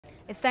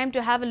It's time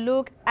to have a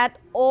look at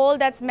all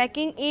that's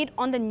making it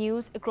on the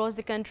news across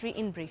the country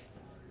in brief.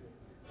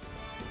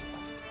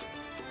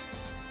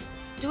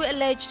 Two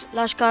alleged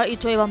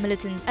Lashkar-e-Toiba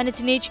militants and a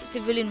teenage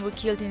civilian were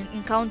killed in an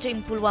encounter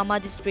in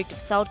Pulwama district of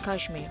South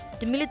Kashmir.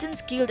 The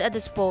militants killed at the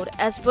spot,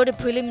 as per the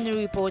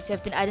preliminary reports,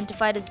 have been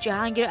identified as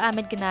Jahangir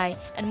Ahmed Ganai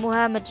and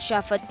Muhammad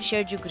Shafat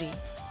Sherjugri.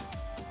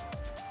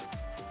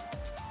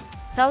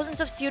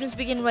 Thousands of students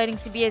began writing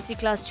CBSE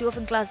Class 12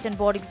 and Class 10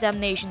 board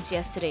examinations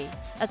yesterday.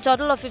 A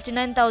total of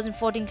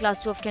 59,014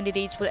 Class 12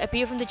 candidates will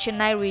appear from the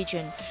Chennai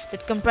region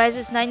that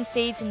comprises 9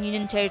 states and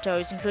union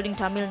territories including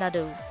Tamil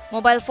Nadu.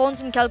 Mobile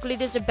phones and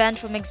calculators are banned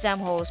from exam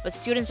halls, but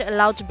students are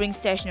allowed to bring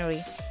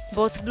stationery.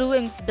 Both blue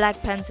and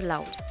black pens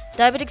allowed.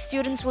 Diabetic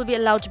students will be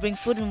allowed to bring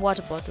food and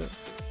water bottle.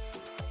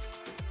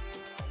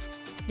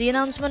 The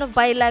announcement of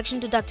by-election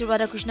to Dr.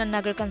 Radhakrishnan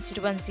Nagar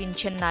constituency in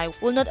Chennai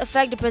will not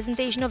affect the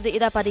presentation of the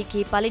Idapadi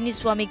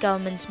Palaniswamy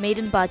government's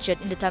maiden budget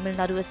in the Tamil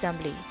Nadu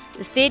Assembly.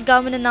 The state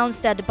government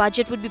announced that the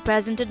budget would be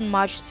presented on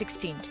March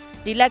 16th.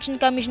 The Election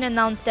Commission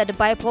announced that the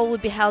by-poll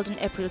would be held on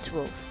April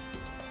 12th.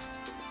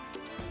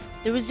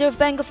 The Reserve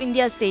Bank of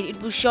India said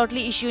it will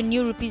shortly issue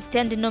new Rs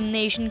 10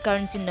 denomination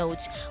currency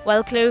notes,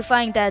 while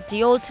clarifying that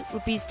the old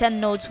Rs 10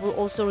 notes will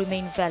also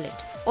remain valid.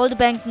 All the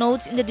bank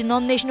notes in the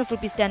denomination of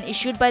Rs 10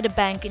 issued by the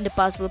bank in the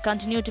past will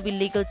continue to be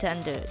legal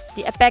tender,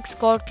 the Apex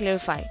Court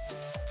clarified.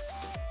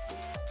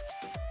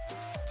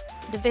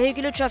 The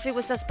vehicular traffic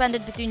was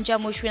suspended between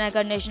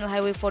Jammu-Srinagar National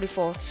Highway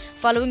 44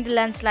 following the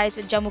landslides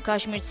at Jammu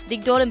Kashmir's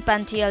Digdol and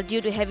Pantial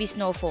due to heavy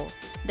snowfall.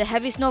 The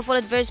heavy snowfall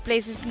at various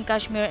places in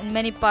Kashmir and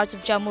many parts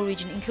of Jammu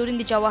region, including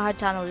the Jawahar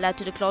Tunnel, led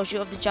to the closure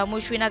of the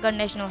Jammu-Srinagar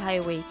National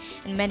Highway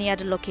and many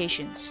other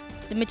locations.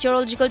 The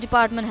Meteorological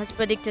Department has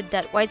predicted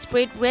that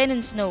widespread rain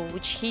and snow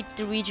which hit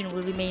the region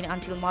will remain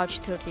until March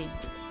 13.